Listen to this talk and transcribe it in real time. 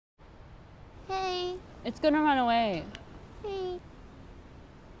It's gonna run away. Hey,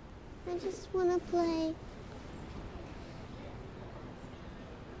 I just wanna play.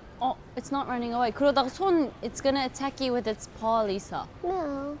 Oh, it's not running away. 그러다가 손, it's gonna attack you with its paw, Lisa.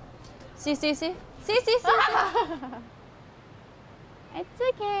 No. See. It's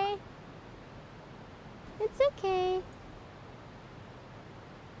okay. It's okay.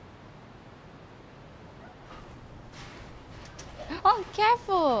 Oh,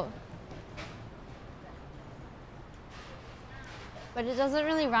 careful. But it doesn't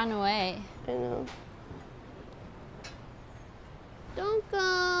really run away. I know. Don't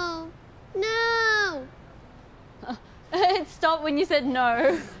go. No. It stopped when you said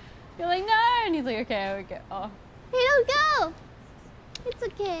no. You're like, no. And he's like, okay. Oh. Hey, don't go. It's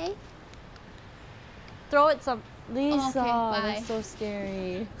okay. Throw it some. Lisa, Okay, bye. that's so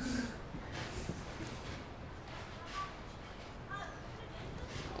scary.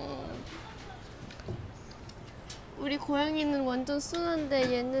 우리 고양이는 완전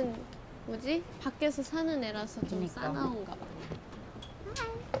순한데 얘는 뭐지? 밖에서 사는 애라서 좀 그러니까. 싸나운가 봐.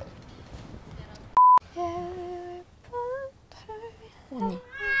 언니,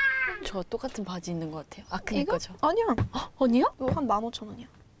 저 똑같은 바지 있는 것 같아요. 아크네 이거? 거죠? 아니야. 언니야? 이거 한 15,000원이야.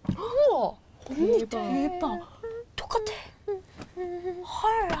 우와, 언니 대박. 대박. 똑같아.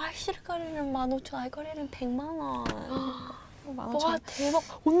 헐, 아이실거리는 15,000원, 알거리는 100만 원. 15,000원. 와, 대박.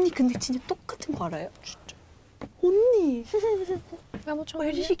 언니 근데 진짜 똑같은 거 알아요? 진짜. 언니. 15,000원.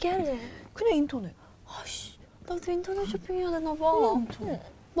 Where did you get it? 그냥 인터넷. 아씨, 나도 인터넷 쇼핑해야 되나 봐.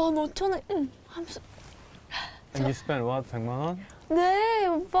 15,000원. 응. 하면서. And you spent what? 100만 원? 네,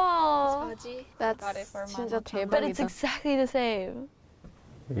 오빠. 바지. That's 진짜 But 대박이다. it's exactly the same.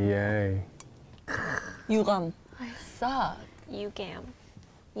 Yay. 유감. I suck. 유감.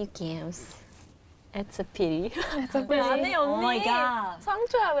 You games. It's a pity. 왜 안 해, 언니? Oh my god.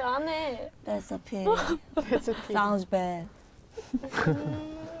 상처야, 왜 안 해? That's a pity. Sounds bad.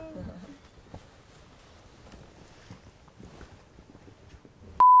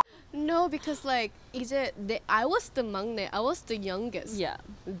 No, because like I was the 막내. I was the youngest. Yeah.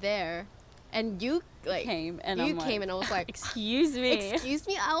 There, and you like Came and you I'm came like, and I was like, excuse me. excuse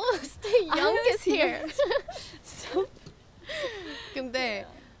me, I was the youngest here. So, 근데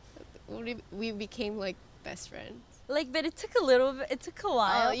we became like best friends. like, but it took a little bit. It took a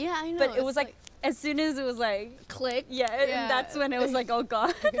while. Oh yeah, I know. But it it's was like as soon as it was like click. yeah, and that's when it was like, oh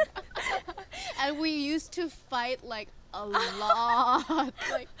god. And we used to fight like a lot,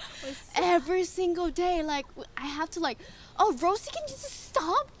 like every single day. Like I have to like, oh Rosie, can you just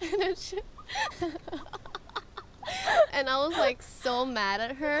stop? And then and I was like so mad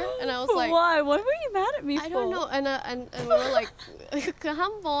at her, and I was like, why? What were you mad at me for? I don't know. And we were like, 그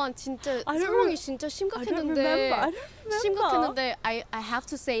한 번 진짜 상황이 진짜 심각했는데 I don't remember. 심각했는데 I have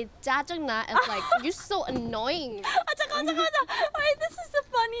to say 짜증나. It's like you're so annoying. 잠깐. Wait, this is the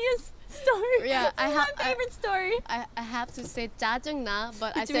funniest story. Yeah, This is my favorite story. I have to say 짜증나,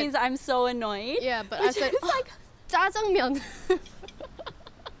 but I Which said means I'm so annoyed. yeah, but I said is like 짜장면,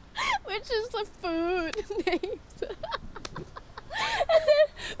 which is the food name. And then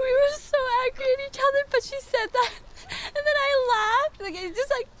we were so angry at each other, but she said that, and then I laughed. Like it's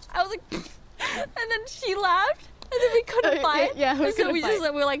just like I was like, and then she laughed, and then we couldn't fight. Yeah, we and so couldn't we fight. just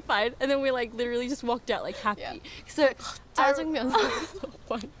like, we were like fine, and then we like literally just walked out like happy. Yeah. So 짜장면 is so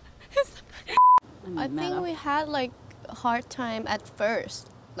fun. I think we had like a hard time at first,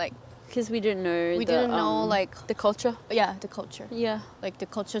 like because we didn't know we didn't know like the culture. yeah, the culture. Yeah, Like the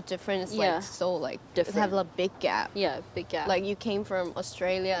culture difference, Yeah. like so like Different. have a big gap. yeah, big gap. Like you came from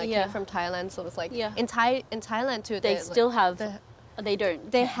Australia, I Yeah. came from Thailand, so it's like Yeah. in Thailand too. they like, still have. the- they don't.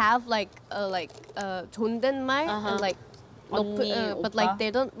 they have like 존댓말 and like 언니, but 오빠. like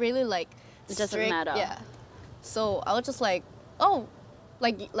they don't really like It doesn't strict- matter. Yeah. So I was just like, oh,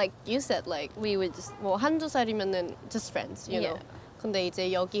 like you said, like we would just 뭐 한두 살이면은 just friends, you know. Yeah. 근데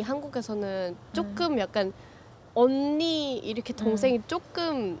이제 여기 한국에서는 조금 약간 언니 이렇게 동생이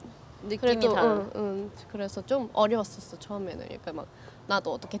조금 느낌이 달라. 그래서 좀 어려웠었어 처음에는. 그러니까 막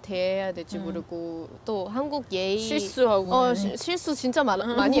나도 어떻게 대해야 될지 모르고 또 한국 예의 실수하고. 실수 진짜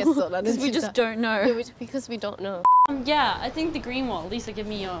많이 했어 나는. Because we 진짜. just don't know. Yeah, because we don't know. Yeah, I think the green wall. Lisa, give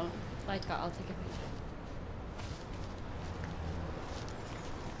me your like. I'll take a picture.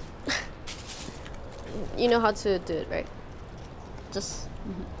 You know how to do it, right? Just.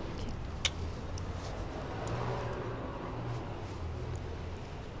 Okay.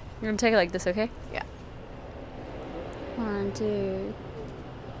 You're gonna take it like this, okay? Yeah. 1, 2,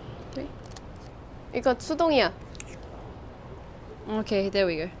 3. 이거 수동이야. Okay, there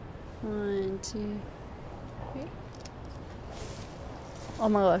we go. 1, 2, 3. Oh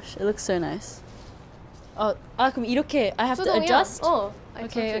my gosh, it looks so nice. 그럼 이렇게 I have to 수동이야. adjust?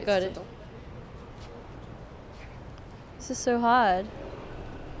 Okay, I got it. This is so hard.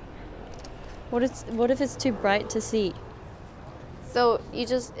 What if it's too bright to see? So you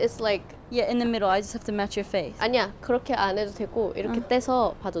just it's like Yeah, in the middle. I just have to match your face. 아니야 그렇게 안 해도 되고 이렇게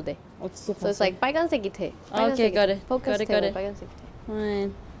떼서 봐도 돼. 진짜 So it's like 빨간색이 돼. Okay, got it. 포커스 Got it, 되고 got it. 빨간색이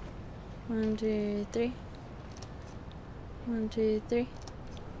돼. 1, 2, 3. 1, 2, 3.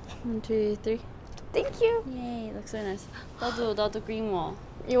 1, 2, 3. Thank you. Yay, looks so nice. 나도 green wall.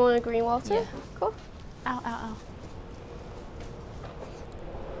 You want a green wall too? Yeah. Cool. Ow, ow, ow.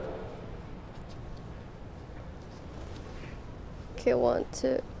 Okay, 1,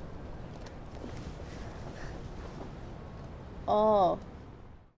 2. Oh.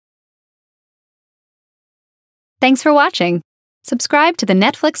 Thanks for watching. Subscribe to the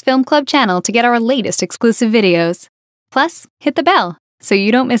Netflix Film Club channel to get our latest exclusive videos. Plus, hit the bell so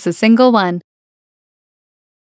you don't miss a single one.